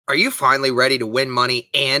Are you finally ready to win money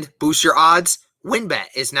and boost your odds? WynnBET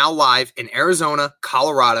is now live in Arizona,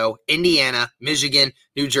 Colorado, Indiana, Michigan,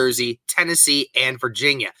 New Jersey, Tennessee, and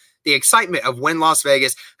Virginia. The excitement of Wynn Las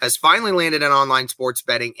Vegas has finally landed in online sports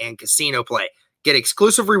betting and casino play. Get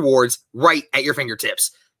exclusive rewards right at your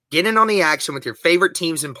fingertips. Get in on the action with your favorite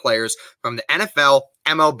teams and players from the NFL,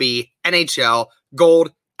 MLB, NHL,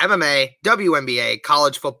 Gold, MMA, WNBA,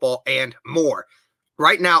 college football, and more.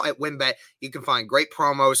 Right now at WynnBET, you can find great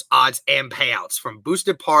promos, odds, and payouts from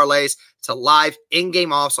boosted parlays to live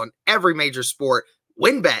in-game offs on every major sport.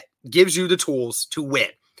 WynnBET gives you the tools to win.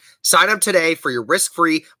 Sign up today for your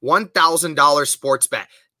risk-free $1,000 sports bet.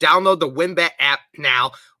 Download the WynnBET app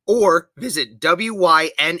now or visit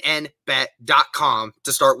wynnbet.com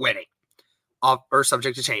to start winning. Offer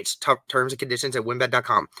subject to change. Terms and conditions at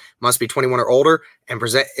wynnbet.com. Must be 21 or older and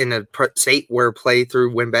present in a state where play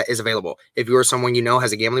through WynnBET is available. If you or someone you know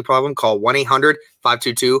has a gambling problem, call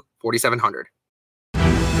 1-800-522-4700.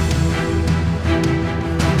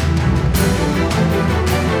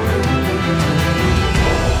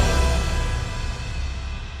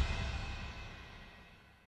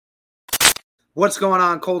 What's going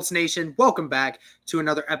on, Colts Nation? Welcome back to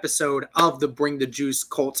another episode of the Bring the Juice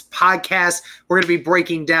Colts podcast. We're going to be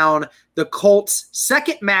breaking down the Colts'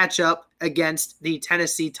 second matchup against the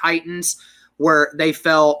Tennessee Titans, where they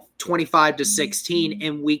fell 25-16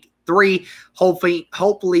 in week 3.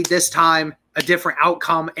 Hopefully this time a different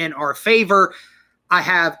outcome in our favor. I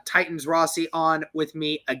have Titans Rossi on with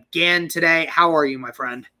me again today. How are you, my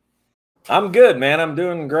friend? I'm good, man. I'm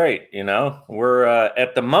doing great. We're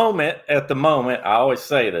at the moment, I always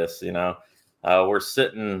say this, we're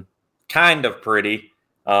sitting kind of pretty.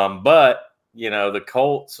 But the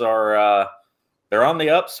Colts are, they're on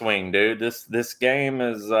the upswing, dude. This game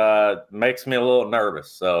is, makes me a little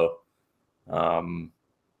nervous. So,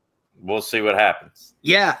 we'll see what happens.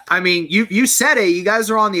 Yeah. I mean, you said it, you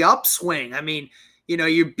guys are on the upswing. I mean,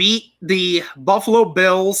 you beat the Buffalo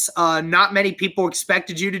Bills. Not many people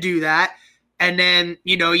expected you to do that. And then,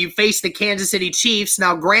 you face the Kansas City Chiefs.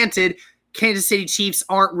 Now, granted, Kansas City Chiefs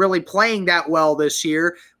aren't really playing that well this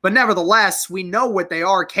year. But nevertheless, we know what they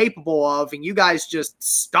are capable of. And you guys just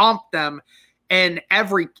stomped them in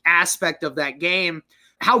every aspect of that game.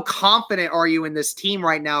 How confident are you in this team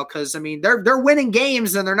right now? Because, I mean, they're winning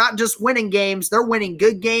games, and they're not just winning games. They're winning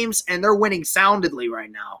good games, and they're winning soundly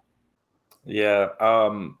right now. Yeah.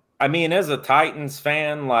 I mean, as a Titans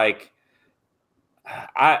fan,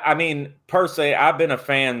 I mean, per se, I've been a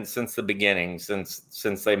fan since the beginning, since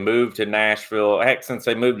they moved to Nashville, heck, since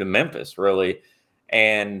they moved to Memphis, really.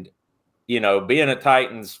 And, being a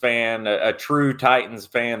Titans fan, a true Titans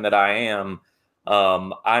fan that I am,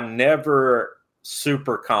 I'm never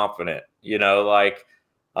super confident,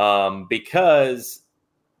 because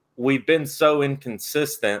we've been so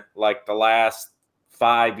inconsistent the last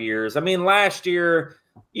 5 years. I mean, last year,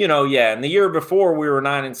 and the year before we were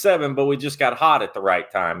 9-7, but we just got hot at the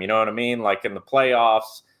right time. You know what I mean? In the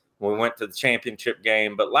playoffs, we went to the championship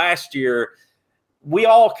game. But last year, we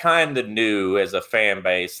all kind of knew as a fan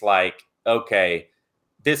base, okay,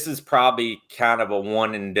 this is probably kind of a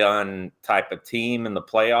one and done type of team in the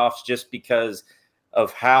playoffs just because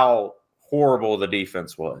of how horrible the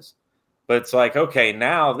defense was. But it's okay,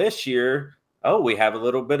 now this year, we have a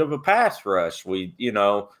little bit of a pass rush.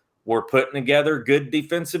 We're putting together good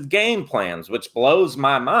defensive game plans, which blows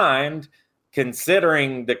my mind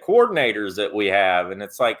considering the coordinators that we have. And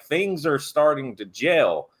it's things are starting to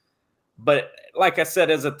gel. But like I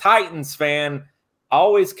said, as a Titans fan,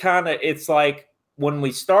 always it's when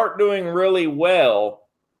we start doing really well,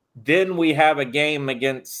 then we have a game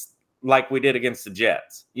against, like we did against the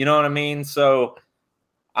Jets. You know what I mean? So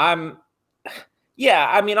obviously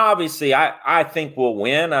I think we'll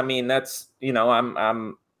win. I mean, that's,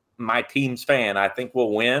 I'm my team's fan. I think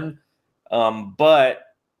we'll win. But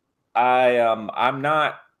I'm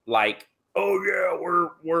not oh yeah,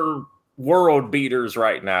 we're world beaters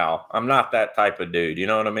right now. I'm not that type of dude. You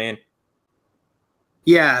know what I mean?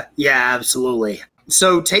 Yeah, absolutely.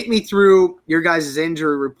 So take me through your guys'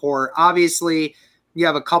 injury report. Obviously, you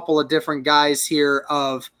have a couple of different guys here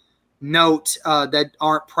of note that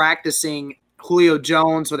aren't practicing. Julio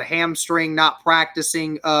Jones with a hamstring, not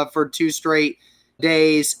practicing for 2 straight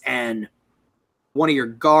days, and one of your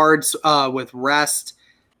guards with rest,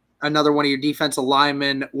 another one of your defensive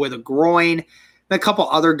linemen with a groin, and a couple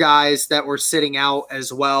other guys that were sitting out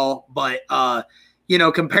as well. But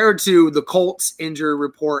compared to the Colts injury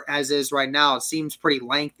report as is right now, it seems pretty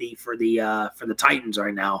lengthy for the Titans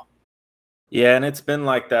right now. Yeah, and it's been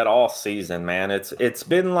like that all season, man. It's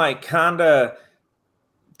been kind of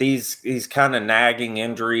these kind of nagging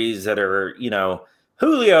injuries that are,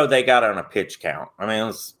 Julio, they got on a pitch count. I mean,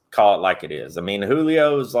 let's call it like it is. I mean,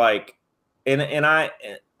 Julio's like, and I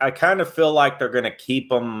kind of feel like they're going to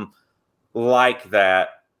keep him like that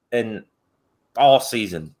and all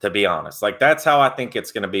season, to be honest. Like, that's how I think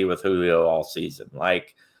it's going to be with Julio all season.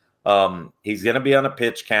 Like, he's going to be on a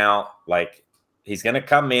pitch count. Like, he's going to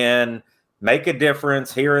come in, make a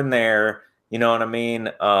difference here and there. You know what I mean?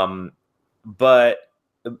 But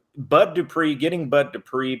Bud Dupree, getting Bud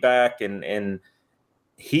Dupree back, and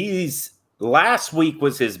he's last week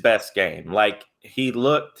was his best game. Like, he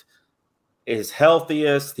looked his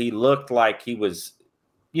healthiest. He looked like he was,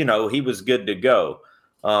 he was good to go.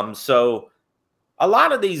 So a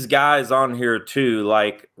lot of these guys on here too,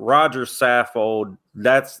 like Roger Saffold,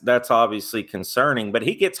 that's obviously concerning, but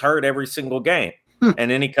he gets hurt every single game.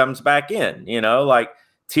 And then he comes back in, like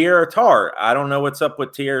Tierra Tart. I don't know what's up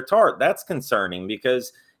with Tierra Tart. That's concerning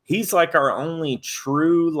because he's like our only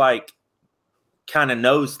true, like, kind of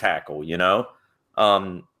nose tackle,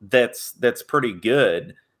 that's pretty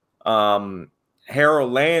good.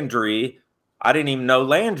 Harold Landry, I didn't even know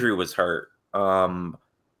Landry was hurt.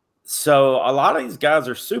 So a lot of these guys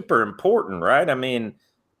are super important, right? I mean,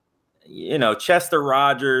 Chester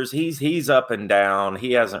Rogers, he's up and down.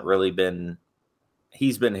 He hasn't really been,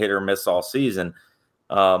 he's been hit or miss all season.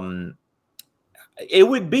 It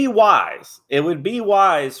would be wise. It would be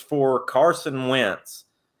wise for Carson Wentz.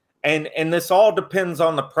 And this all depends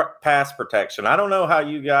on the pass protection. I don't know how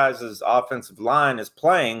you guys' offensive line is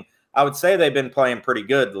playing. I would say they've been playing pretty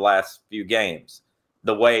good the last few games,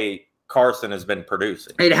 the way Carson has been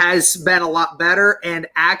producing. It has been a lot better, and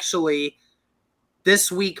actually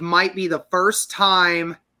this week might be the first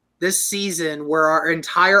time this season where our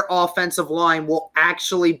entire offensive line will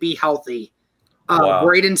actually be healthy. Wow.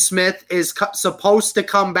 Braden Smith is supposed to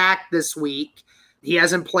come back this week. He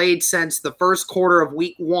hasn't played since the first quarter of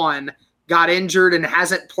week 1, got injured and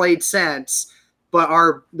hasn't played since. But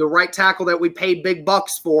the right tackle that we paid big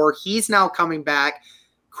bucks for, he's now coming back.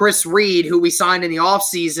 Chris Reed, who we signed in the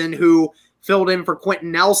offseason, who filled in for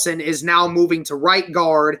Quentin Nelson, is now moving to right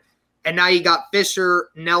guard. And now you got Fisher,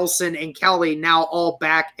 Nelson, and Kelly now all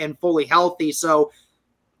back and fully healthy. So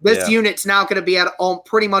this unit's now going to be at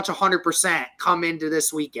pretty much 100% come into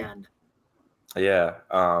this weekend. Yeah.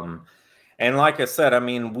 And like I said, I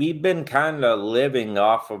mean, we've been kind of living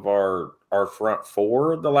off of our front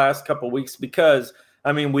four the last couple of weeks because,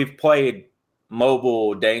 I mean, we've played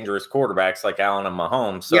mobile, dangerous quarterbacks like Allen and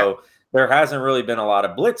Mahomes. So there hasn't really been a lot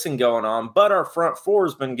of blitzing going on, but our front four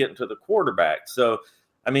has been getting to the quarterback. So,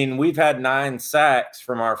 I mean, we've had 9 sacks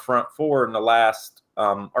from our front four in the last,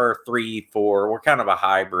 or 3-4. We're kind of a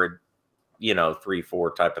hybrid,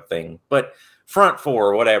 3-4 type of thing. But front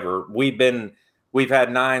four, whatever, we've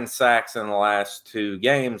had 9 sacks in the last 2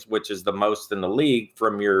 games, which is the most in the league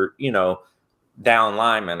from your, down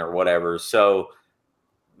lineman or whatever. So,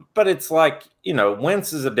 but it's like,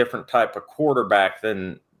 Wentz is a different type of quarterback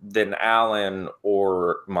than Allen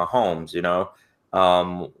or Mahomes,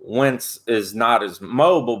 Wentz is not as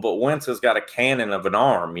mobile, but Wentz has got a cannon of an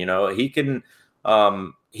arm, he can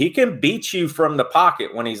beat you from the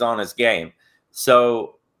pocket when he's on his game.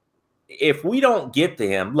 So if we don't get to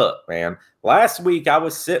him, look, man, last week I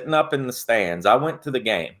was sitting up in the stands. I went to the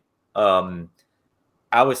game.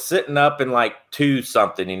 I was sitting up in like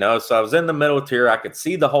 2-something, so I was in the middle tier. I could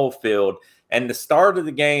see the whole field. And the start of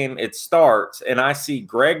the game, it starts, and I see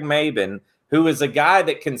Greg Maben, who is a guy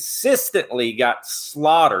that consistently got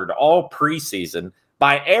slaughtered all preseason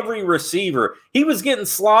by every receiver. He was getting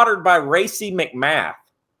slaughtered by Racey McMath.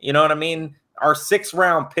 You know what I mean? Our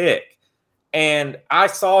 6th-round pick. And I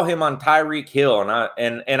saw him on Tyreek Hill,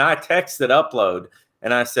 and I texted Upload,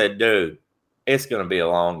 and I said, dude, it's going to be a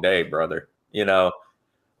long day, brother.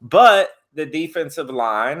 But the defensive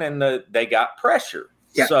line and they got pressure.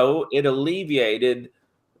 Yeah. So it alleviated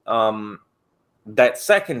that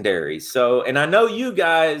secondary. So, and I know you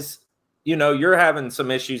guys, you're having some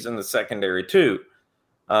issues in the secondary too.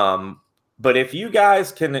 But if you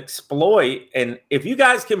guys can exploit, and if you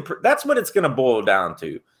guys can, that's what it's going to boil down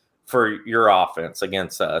to for your offense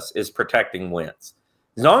against us, is protecting Wentz.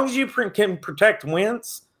 As long as you can protect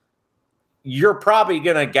Wentz, you're probably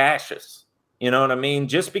going to gash us. You know what I mean?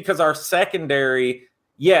 Just because our secondary,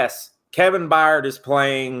 yes, Kevin Byard is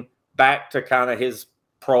playing back to kind of his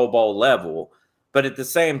Pro Bowl level. But at the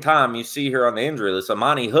same time, you see here on the injury list,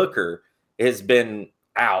 Amani Hooker has been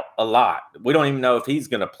out a lot. We don't even know if he's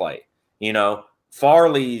going to play.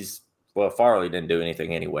 Farley didn't do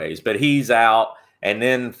anything anyways, but he's out. And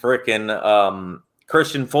then freaking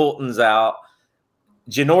Christian Fulton's out.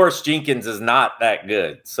 Janoris Jenkins is not that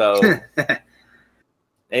good. So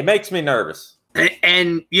it makes me nervous.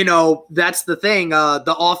 And that's the thing.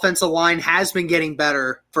 The offensive line has been getting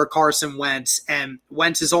better for Carson Wentz, and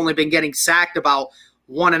Wentz has only been getting sacked about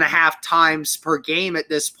 1.5 times per game at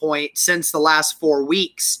this point since the last 4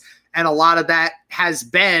 weeks. And a lot of that has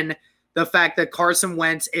been the fact that Carson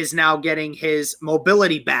Wentz is now getting his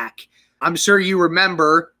mobility back. I'm sure you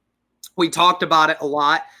remember, we talked about it a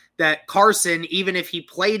lot, that Carson, even if he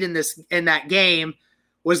played in that game,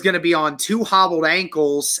 was going to be on 2 hobbled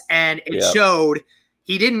ankles, and it showed.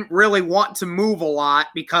 He didn't really want to move a lot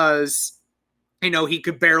because, he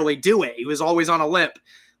could barely do it. He was always on a limp.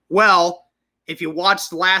 Well, if you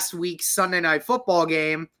watched last week's Sunday Night Football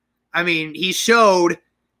game, he showed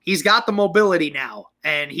he's got the mobility now,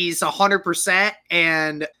 and he's 100%,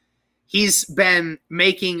 and he's been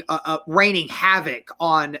making raining havoc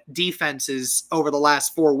on defenses over the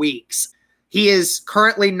last 4 weeks. He is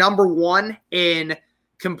currently number 1 in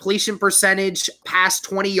completion percentage past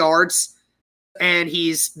 20 yards, and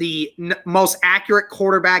he's the most accurate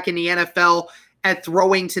quarterback in the NFL at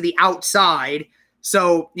throwing to the outside.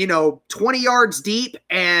 So, 20 yards deep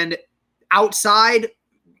and outside,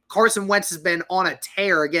 Carson Wentz has been on a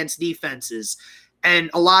tear against defenses.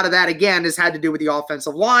 And a lot of that, again, has had to do with the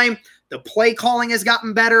offensive line. The play calling has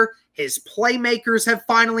gotten better. His playmakers have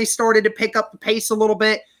finally started to pick up the pace a little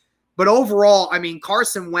bit. But overall,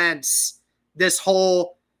 Carson Wentz, this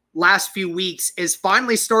whole last few weeks, is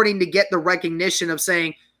finally starting to get the recognition of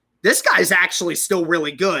saying, this guy's actually still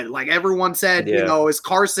really good. Like everyone said, is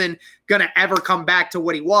Carson going to ever come back to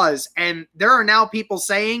what he was? And there are now people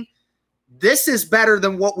saying, this is better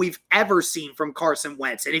than what we've ever seen from Carson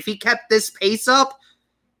Wentz. And if he kept this pace up,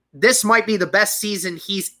 this might be the best season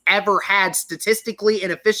he's ever had statistically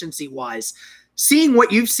and efficiency-wise. Seeing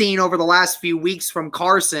what you've seen over the last few weeks from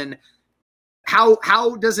Carson,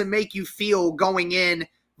 how does it make you feel going in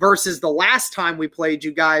versus the last time we played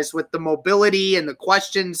you guys with the mobility and the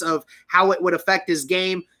questions of how it would affect his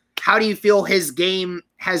game? How do you feel his game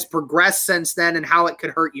has progressed since then and how it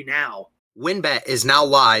could hurt you now? WynnBET is now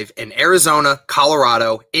live in Arizona,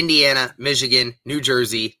 Colorado, Indiana, Michigan, New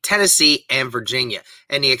Jersey, Tennessee, and Virginia.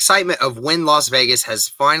 And the excitement of Wynn Las Vegas has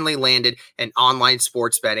finally landed in online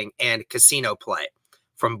sports betting and casino play.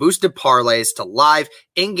 From boosted parlays to live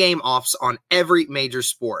in-game offs on every major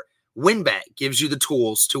sport, WynnBET gives you the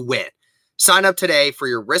tools to win. Sign up today for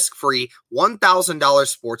your risk-free $1,000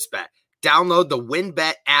 sports bet. Download the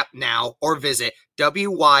WynnBET app now or visit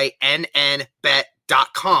wynnbet.com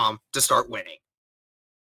to start winning.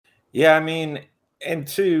 Yeah, and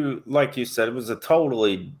two, like you said, it was a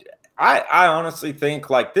totally I honestly think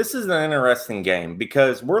this is an interesting game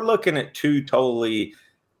because we're looking at 2 totally,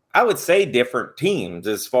 I would say, different teams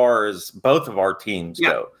as far as both of our teams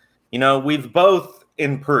go. We've both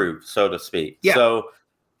improved, so to speak. Yeah. So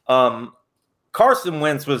Carson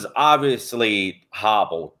Wentz was obviously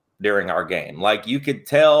hobbled during our game. You could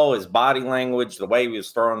tell his body language, the way he was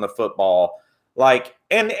throwing the football.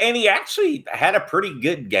 And he actually had a pretty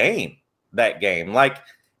good game that game.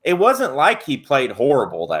 It wasn't like he played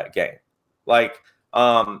horrible that game.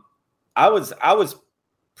 I was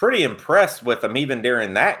pretty impressed with him even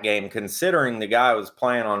during that game, considering the guy was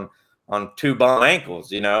playing on 2 bum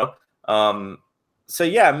ankles, So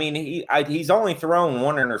yeah, he's only thrown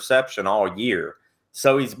 1 interception all year.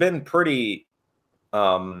 So he's been pretty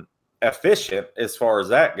efficient as far as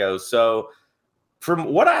that goes. So from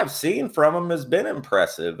what I've seen from him has been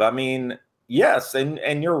impressive. Yes,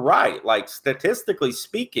 and you're right. Statistically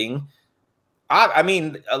speaking,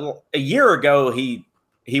 a year ago he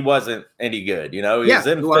wasn't any good. He was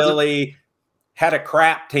in Philly, had a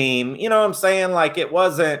crap team. You know what I'm saying? It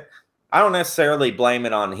wasn't. I don't necessarily blame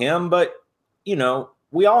it on him, but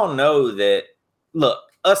we all know that. Look,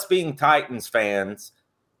 us being Titans fans,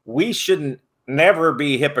 we shouldn't never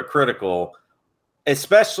be hypocritical,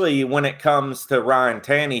 especially when it comes to Ryan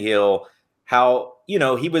Tannehill. How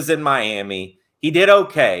he was in Miami, he did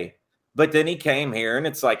okay, but then he came here and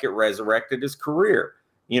it's like it resurrected his career.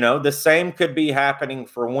 The same could be happening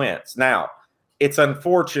for Wentz. Now, it's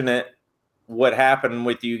unfortunate what happened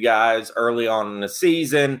with you guys early on in the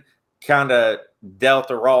season, kind of dealt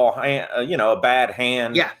a raw hand, a bad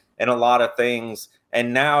hand and a lot of things.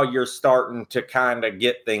 And now you're starting to kind of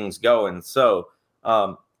get things going. So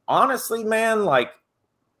honestly, man,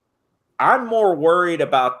 I'm more worried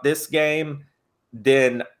about this game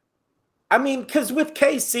than, because with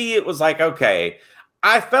KC, it was okay,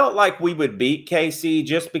 I felt like we would beat KC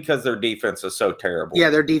just because their defense is so terrible. Yeah,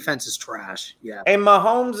 their defense is trash. Yeah. And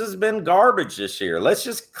Mahomes has been garbage this year. Let's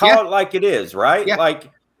just call it like it is, right? Yeah.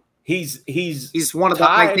 He's one of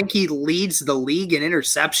the, I think he leads the league in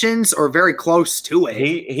interceptions or very close to it.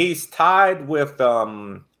 He's tied with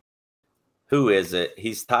who is it?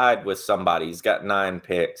 He's tied with somebody. He's got 9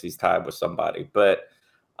 picks. He's tied with somebody. But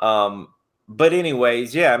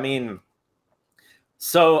anyways, yeah, I mean,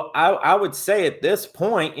 so I would say at this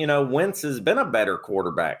point, Wentz has been a better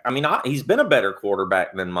quarterback. I mean, he's been a better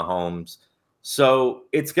quarterback than Mahomes. So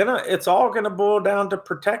it's all gonna boil down to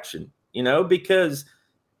protection, because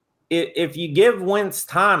if you give Wentz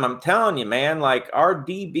time, I'm telling you, man, like our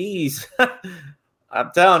DBs,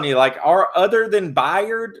 I'm telling you, like other than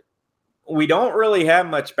Byard, we don't really have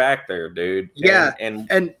much back there, dude. Yeah,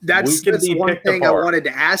 and that's one thing I wanted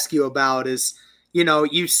to ask you about is,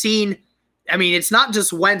 you've seen. I mean, it's not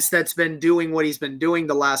just Wentz that's been doing what he's been doing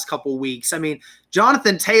the last couple weeks. I mean,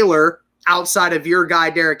 Jonathan Taylor, outside of your guy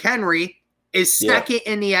Derrick Henry, is second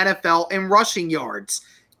in the NFL in rushing yards.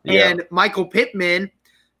 Yeah. And Michael Pittman,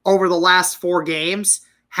 over the last 4 games,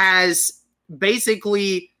 has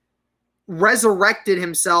basically resurrected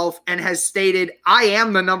himself and has stated, I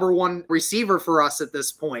am the number 1 receiver for us at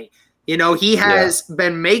this point. He has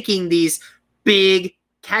been making these big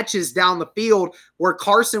catches down the field where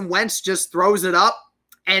Carson Wentz just throws it up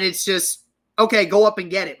and it's just, okay, go up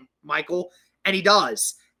and get it, Michael. And he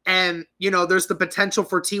does. And, there's the potential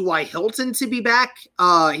for T.Y. Hilton to be back.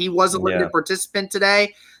 He was a limited participant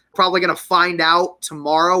today. Probably going to find out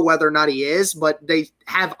tomorrow whether or not he is, but they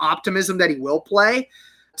have optimism that he will play.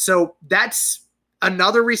 So that's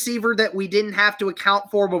another receiver that we didn't have to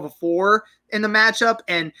account for before in the matchup.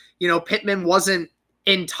 And, Pittman wasn't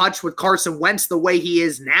in touch with Carson Wentz the way he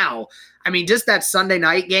is now. I mean, just that Sunday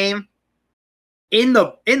night game in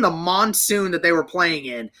the monsoon that they were playing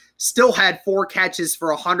in, still had 4 catches for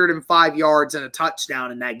 105 yards and a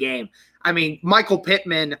touchdown in that game. I mean, Michael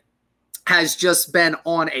Pittman has just been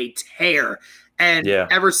on a tear. And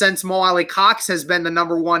ever since Mo Alley-Cox has been the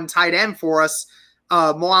number 1 tight end for us,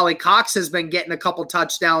 Mo Alley-Cox has been getting a couple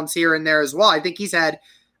touchdowns here and there as well. I think he's had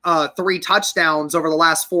 3 touchdowns over the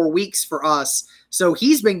last 4 weeks for us. So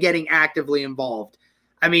he's been getting actively involved.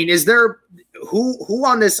 I mean, is there who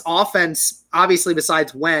on this offense, obviously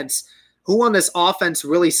besides Wentz, who on this offense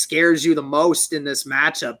really scares you the most in this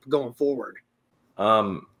matchup going forward?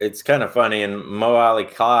 It's kind of funny. And Mo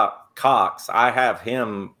Alley-Cox, I have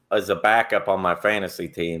him as a backup on my fantasy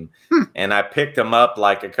team. And I picked him up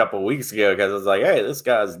like a couple weeks ago because I was like, hey, this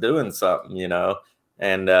guy's doing something,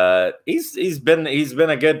 And he's been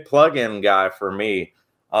a good plug-in guy for me.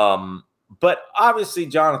 But obviously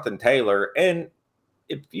Jonathan Taylor, and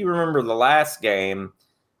if you remember the last game,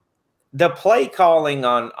 the play calling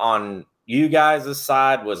on you guys'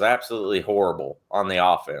 side was absolutely horrible on the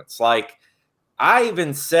offense. Like, I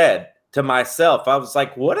even said to myself, I was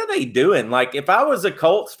like, what are they doing? Like, if I was a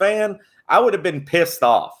Colts fan, I would have been pissed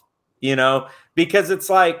off, because it's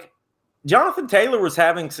like Jonathan Taylor was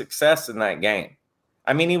having success in that game.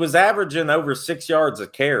 I mean, he was averaging over 6 yards a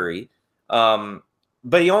carry.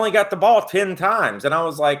 But he only got the ball 10 times. And I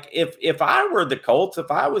was like, if I were the Colts, if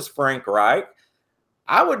I was Frank Reich,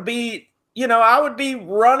 I would be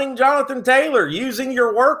running Jonathan Taylor, using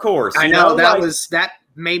your workhorse. I know that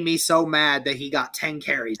made me so mad that he got 10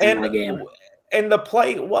 carries in the game. And the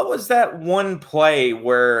play, what was that one play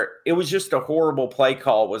where it was just a horrible play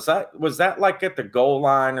call? Was that like at the goal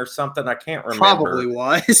line or something? I can't remember. Probably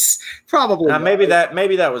was. Maybe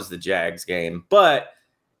that was the Jags game. But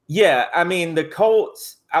yeah, I mean, the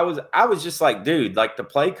Colts, I was just like, dude, like the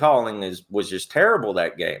play calling was just terrible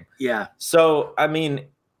that game. Yeah. So, I mean,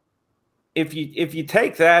 if you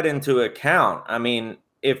take that into account, I mean,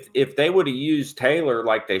 if they would have used Taylor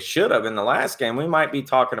like they should have in the last game, we might be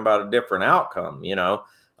talking about a different outcome,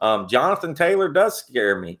 Jonathan Taylor does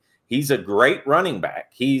scare me. He's a great running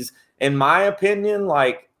back. He's, in my opinion,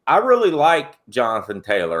 like, I really like Jonathan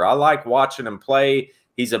Taylor. I like watching him play.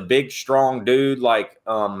 He's a big, strong dude, like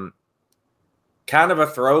kind of a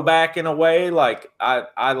throwback in a way. Like,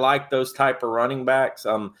 I like those type of running backs.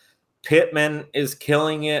 Pittman is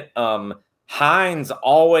killing it. Hines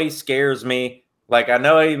always scares me. Like, I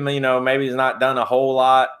know he, maybe he's not done a whole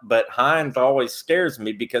lot, but Hines always scares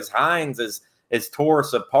me because Hines is tore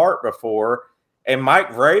us apart before. And Mike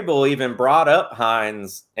Vrabel even brought up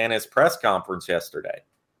Hines in his press conference yesterday.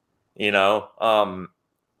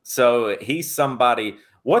 So he's somebody.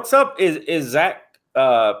 What's up? Is Zach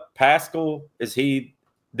Pascal? Is he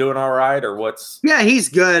doing all right, or what's? Yeah, he's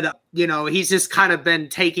good. He's just kind of been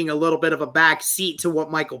taking a little bit of a back seat to what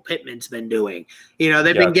Michael Pittman's been doing.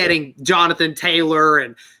 They've been getting Jonathan Taylor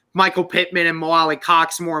and Michael Pittman and Mo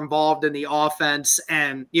Alley-Cox more involved in the offense,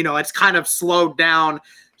 and it's kind of slowed down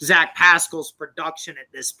Zach Pascal's production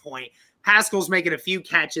at this point. Pascal's making a few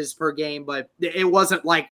catches per game, but it wasn't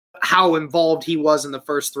like how involved he was in the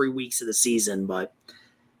first 3 weeks of the season. But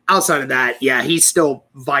outside of that, yeah, he's still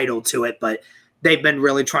vital to it, but they've been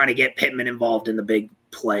really trying to get Pittman involved in the big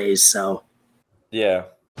plays. So, yeah.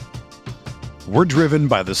 We're driven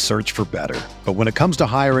by the search for better. But when it comes to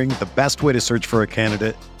hiring, the best way to search for a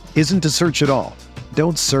candidate isn't to search at all.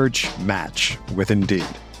 Don't search, match with Indeed.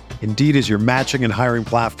 Indeed is your matching and hiring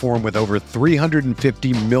platform with over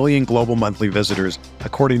 350 million global monthly visitors,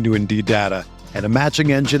 according to Indeed data, and a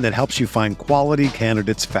matching engine that helps you find quality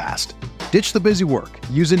candidates fast. Ditch the busy work.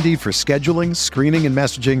 Use Indeed for scheduling, screening, and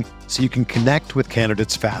messaging so you can connect with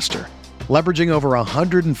candidates faster. Leveraging over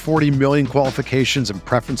 140 million qualifications and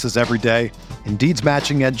preferences every day, Indeed's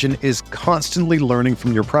matching engine is constantly learning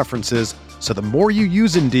from your preferences, so the more you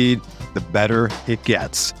use Indeed, the better it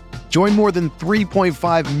gets. Join more than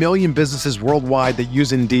 3.5 million businesses worldwide that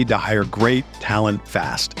use Indeed to hire great talent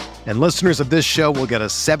fast. And listeners of this show will get a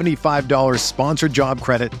 $75 sponsored job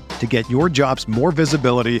credit to get your jobs more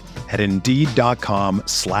visibility at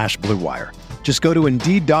Indeed.com/Blue Wire. Just go to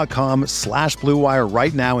Indeed.com/Blue Wire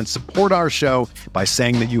right now and support our show by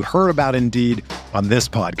saying that you heard about Indeed on this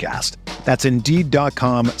podcast. That's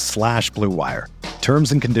Indeed.com/Blue Wire.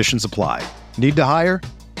 Terms and conditions apply. Need to hire?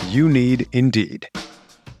 You need Indeed.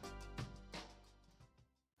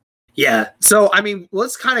 Yeah. So, I mean,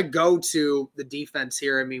 let's kind of go to the defense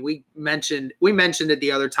here. I mean, we mentioned it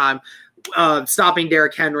the other time. Stopping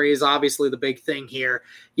Derrick Henry is obviously the big thing here.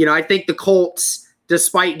 You know, I think the Colts,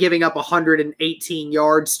 despite giving up 118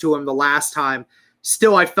 yards to him the last time,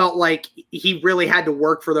 still I felt like he really had to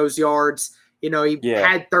work for those yards. You know, he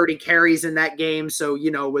had 30 carries in that game, so,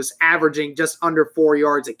 you know, was averaging just under 4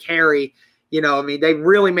 yards a carry. You know, I mean, they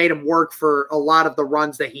really made him work for a lot of the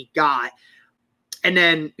runs that he got. And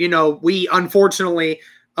then, you know, we unfortunately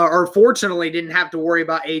or fortunately didn't have to worry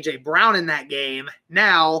about A.J. Brown in that game.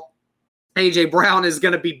 Now, A.J. Brown is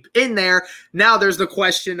going to be in there. Now there's the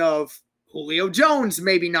question of Julio Jones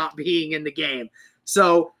maybe not being in the game.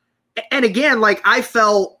 So, and again, like I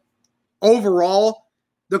felt overall,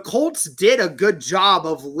 the Colts did a good job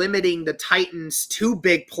of limiting the Titans to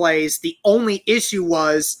big plays. The only issue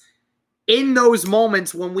was in those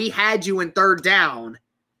moments when we had you in third down,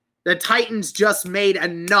 the Titans just made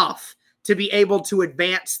enough to be able to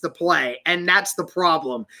advance the play. And that's the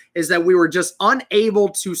problem, is that we were just unable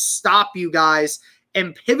to stop you guys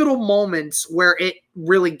in pivotal moments where it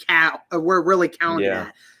really counted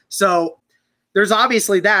at. So there's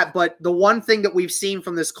obviously that, but the one thing that we've seen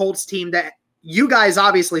from this Colts team that you guys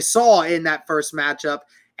obviously saw in that first matchup,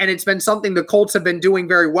 and it's been something the Colts have been doing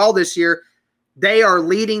very well this year, they are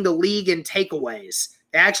leading the league in takeaways.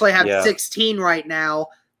 They actually have 16 right now.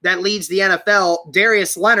 That leads the NFL.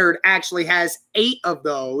 Darius Leonard actually has 8 of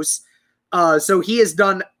those. So he has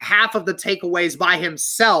done half of the takeaways by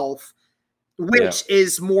himself, which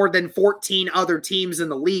is more than 14 other teams in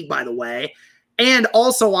the league, by the way. And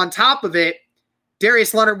also on top of it,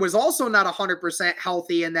 Darius Leonard was also not 100%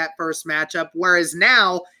 healthy in that first matchup, whereas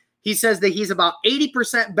now he says that he's about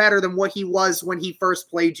 80% better than what he was when he first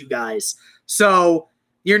played you guys. So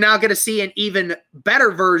you're now going to see an even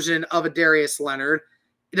better version of a Darius Leonard,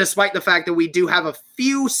 despite the fact that we do have a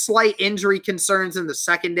few slight injury concerns in the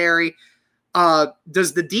secondary.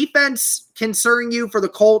 Does the defense concern you for the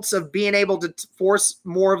Colts of being able to force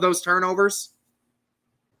more of those turnovers?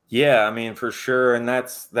 Yeah, I mean, for sure. And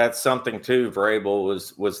that's something too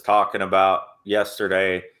Vrabel was talking about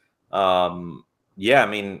yesterday. Yeah, I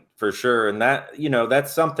mean, for sure. And that, you know,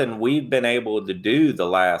 that's something we've been able to do the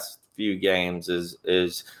last few games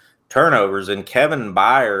is turnovers. And Kevin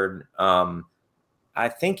Byard, I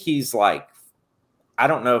think he's like, I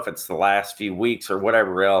don't know if it's the last few weeks or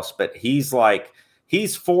whatever else, but he's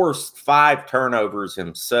forced 5 turnovers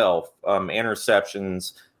himself,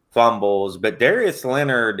 interceptions, fumbles. But Darius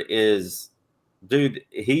Leonard is, dude,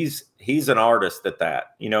 he's an artist at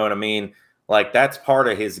that. You know what I mean? Like that's part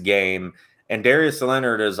of his game. And Darius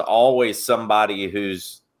Leonard is always somebody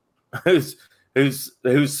who's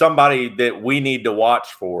somebody that we need to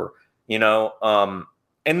watch for, you know.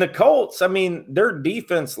 And the Colts, I mean, their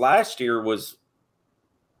defense last year was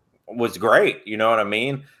great. You know what I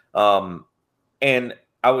mean? And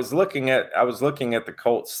I was looking at the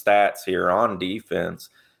Colts stats here on defense,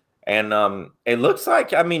 and it looks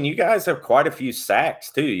like, I mean, you guys have quite a few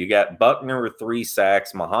sacks too. You got Buckner with 3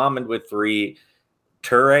 sacks, Muhammad with 3,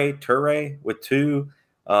 Toure with 2,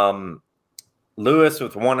 Lewis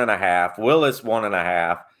with 1.5, Willis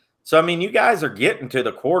 1.5. So I mean, you guys are getting to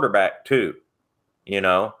the quarterback too. You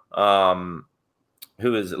know,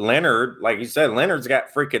 who is Leonard? Like you said, Leonard's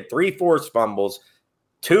got freaking 3 forced fumbles,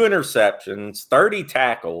 2 interceptions, 30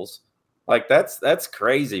 tackles. Like that's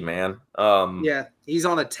crazy, man. Yeah, he's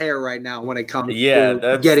on a tear right now when it comes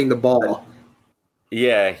to getting the ball.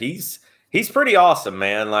 Yeah, he's pretty awesome,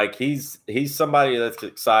 man. Like he's somebody that's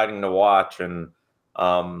exciting to watch, and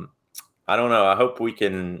I don't know. I hope we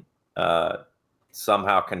can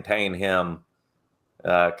somehow contain him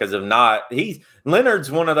because if not, Leonard's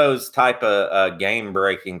one of those type of game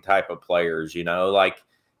breaking type of players. You know, like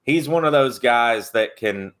he's one of those guys that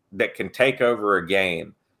can take over a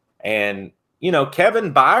game, and you know,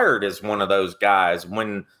 Kevin Byard is one of those guys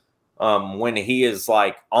when he is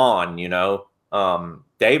like on. You know.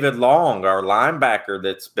 David Long, our linebacker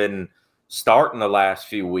that's been starting the last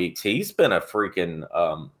few weeks, he's been a freaking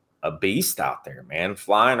a beast out there, man,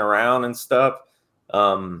 flying around and stuff.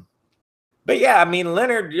 But yeah, I mean,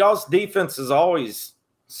 Leonard, y'all's defense is always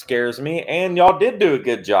scares me, and y'all did do a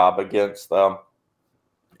good job against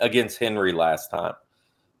Henry last time.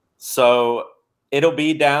 So it'll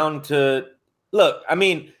be down to look. I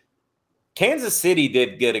mean, Kansas City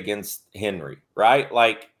did good against Henry, right?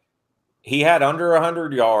 Like. He had under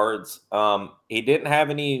 100 yards. He didn't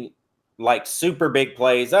have any like super big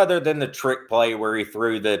plays other than the trick play where he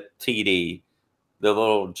threw the TD, the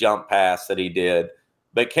little jump pass that he did.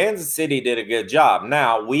 But Kansas City did a good job.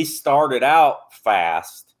 Now, we started out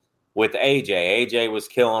fast with AJ. AJ was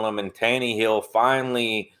killing them, and Tannehill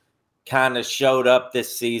finally kind of showed up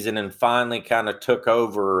this season and finally kind of took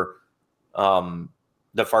over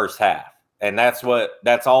the first half. And that's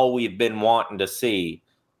all we've been wanting to see.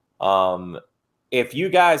 If you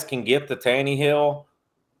guys can get the Tannehill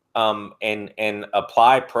and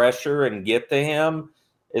apply pressure and get to him,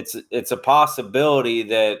 it's a possibility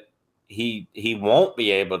that he won't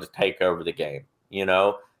be able to take over the game. You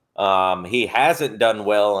know, he hasn't done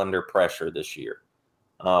well under pressure this year.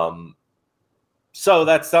 So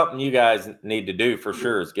that's something you guys need to do for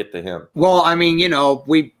sure is get to him. Well, I mean, you know,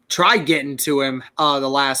 we tried getting to him the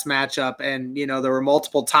last matchup, and you know there were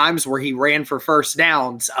multiple times where he ran for first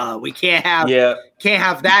downs. We can't have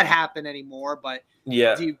that happen anymore. But do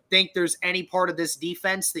you think there's any part of this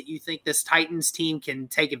defense that you think this Titans team can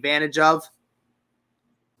take advantage of?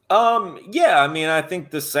 Yeah, I mean, I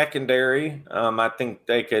think the secondary. I think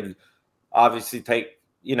they could obviously take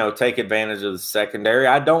advantage of the secondary.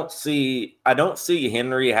 I don't see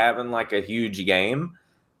Henry having like a huge game.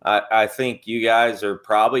 I think you guys are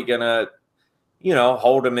probably gonna,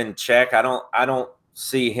 hold him in check. I don't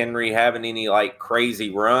see Henry having any like crazy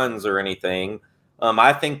runs or anything.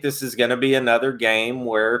 I think this is gonna be another game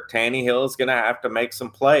where Tannehill is gonna have to make some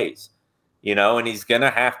plays, and he's gonna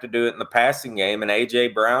have to do it in the passing game, and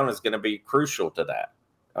AJ Brown is gonna be crucial to that.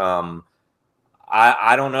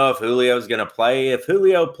 I don't know if Julio's going to play. If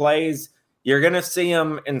Julio plays, you're going to see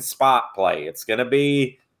him in spot play. It's going to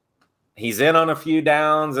be he's in on a few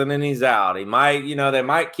downs and then he's out. He might, they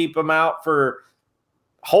might keep him out for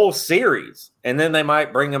whole series and then they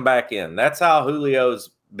might bring him back in. That's how Julio's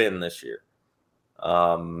been this year.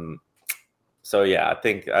 So yeah,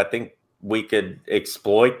 I think we could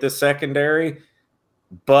exploit the secondary,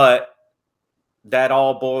 but that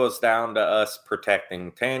all boils down to us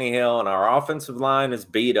protecting Tannehill, and our offensive line is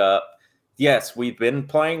beat up. Yes, we've been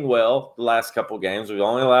playing well the last couple of games. We've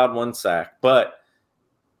only allowed 1 sack, but,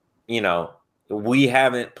 we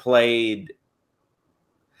haven't played.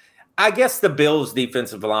 I guess the Bills'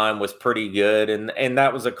 defensive line was pretty good, and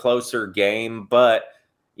that was a closer game, but,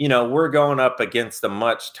 we're going up against a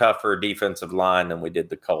much tougher defensive line than we did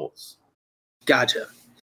the Colts. Gotcha.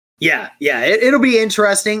 Yeah, it'll be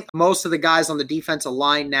interesting. Most of the guys on the defensive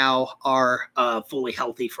line now are fully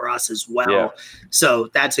healthy for us as well. Yeah.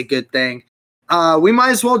 So that's a good thing. We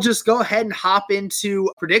might as well just go ahead and hop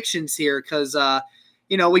into predictions here because,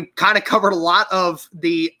 we kind of covered a lot of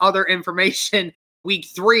the other information. Week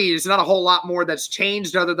 3, there's not a whole lot more that's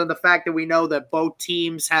changed other than the fact that we know that both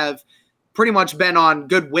teams have pretty much been on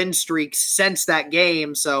good win streaks since that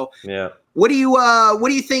game. So yeah. What do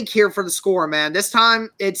you think here for the score, man? This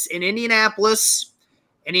time it's in Indianapolis.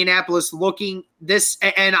 Indianapolis looking this,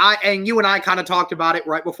 and you and I kind of talked about it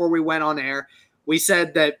right before we went on air. We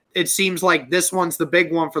said that it seems like this one's the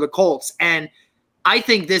big one for the Colts, and I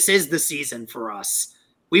think this is the season for us.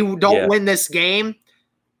 We don't win this game,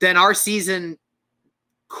 then our season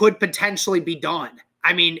could potentially be done.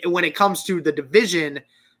 I mean, when it comes to the division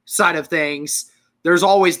side of things, there's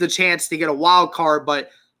always the chance to get a wild card,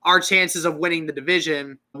 but our chances of winning the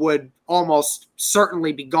division would almost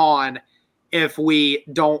certainly be gone if we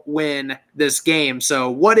don't win this game. So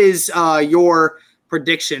what is your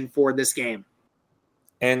prediction for this game?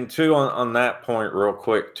 And too, on that point real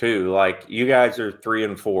quick too, like you guys are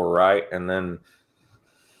 3-4, right? And then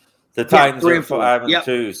The Titans are 3-4.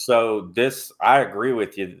 5-2. So I agree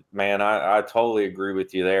with you, man. I totally agree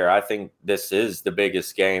with you there. I think this is the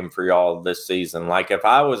biggest game for y'all this season. Like, if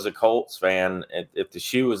I was a Colts fan, if the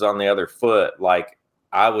shoe was on the other foot, like,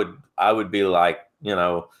 I would be like,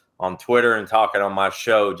 on Twitter and talking on my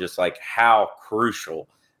show, just like how crucial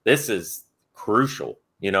this is. Crucial,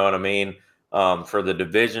 you know what I mean? For the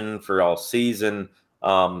division, for all season.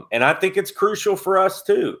 And I think it's crucial for us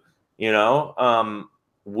too.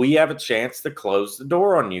 We have a chance to close the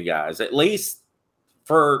door on you guys, at least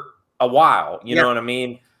for a while. You know what I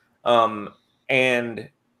mean? And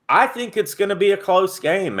I think it's going to be a close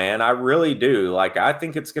game, man. I really do. Like, I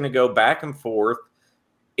think it's going to go back and forth.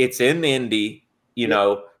 It's in Indy.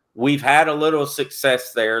 We've had a little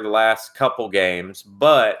success there the last couple games,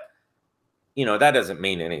 but, that doesn't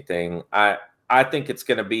mean anything. I think it's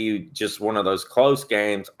going to be just one of those close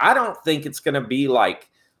games. I don't think it's going to be like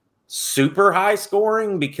super high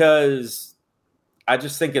scoring, because I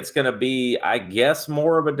just think it's going to be, I guess,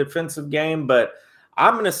 more of a defensive game. But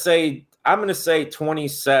I'm going to say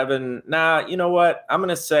 27. Nah, you know what? I'm going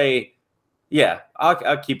to say,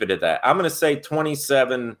 I'll keep it at that. I'm going to say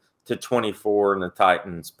 27-24, and the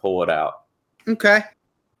Titans pull it out. Okay.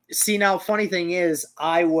 See, now, funny thing is,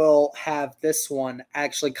 I will have this one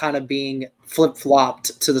actually kind of being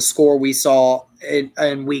flip-flopped to the score we saw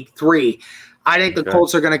in week 3. I think the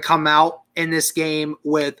Colts are going to come out in this game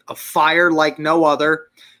with a fire like no other,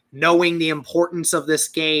 knowing the importance of this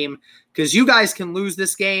game, because you guys can lose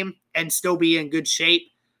this game and still be in good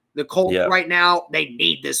shape. The Colts right now, they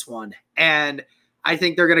need this one. And I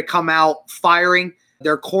think they're going to come out firing.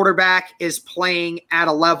 Their quarterback is playing at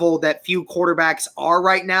a level that few quarterbacks are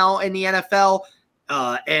right now in the NFL.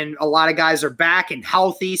 And a lot of guys are back and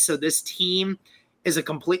healthy. So this team is a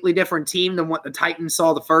completely different team than what the Titans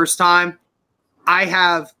saw the first time. I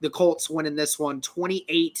have the Colts winning this one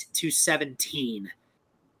 28-17.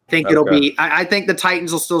 I think the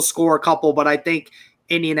Titans will still score a couple, but I think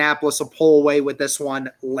Indianapolis will pull away with this one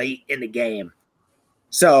late in the game.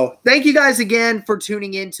 So thank you guys again for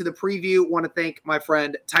tuning in to the preview. Want to thank my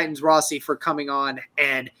friend Titans Rossi for coming on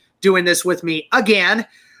and doing this with me again.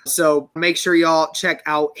 So make sure y'all check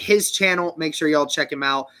out his channel. Make sure y'all check him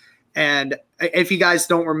out. And if you guys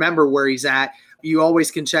don't remember where he's at, you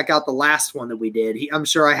always can check out the last one that we did. I'm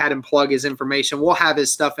sure I had him plug his information. We'll have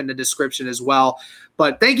his stuff in the description as well.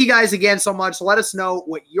 But thank you guys again so much. Let us know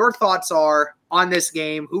what your thoughts are on this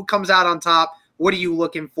game. Who comes out on top? What are you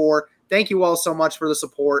looking for? Thank you all so much for the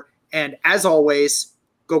support. And as always,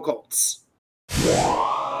 go Colts.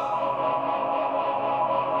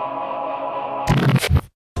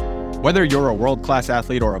 Whether you're a world-class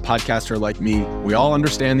athlete or a podcaster like me, we all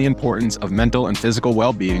understand the importance of mental and physical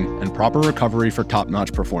well-being and proper recovery for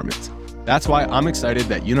top-notch performance. That's why I'm excited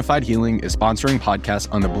that Unified Healing is sponsoring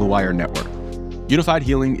podcasts on the Blue Wire Network. Unified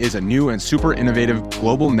Healing is a new and super innovative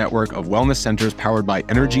global network of wellness centers powered by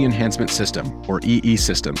Energy Enhancement System, or EE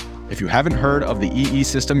System. If you haven't heard of the EE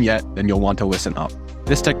System yet, then you'll want to listen up.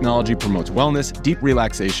 This technology promotes wellness, deep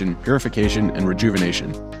relaxation, purification, and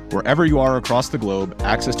rejuvenation. Wherever you are across the globe,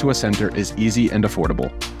 access to a center is easy and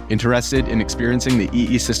affordable. Interested in experiencing the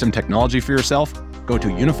EE System technology for yourself? Go to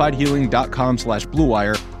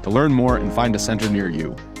unifiedhealing.com/bluewire to learn more and find a center near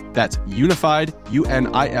you. That's unified,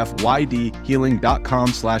 UNIFYD,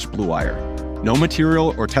 healing.com/bluewire. No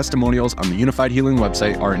material or testimonials on the Unified Healing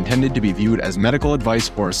website are intended to be viewed as medical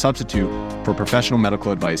advice or a substitute for professional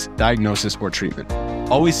medical advice, diagnosis, or treatment.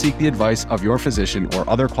 Always seek the advice of your physician or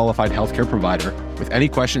other qualified healthcare provider with any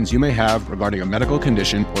questions you may have regarding a medical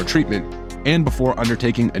condition or treatment and before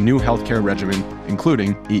undertaking a new healthcare regimen,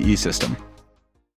 including EE System.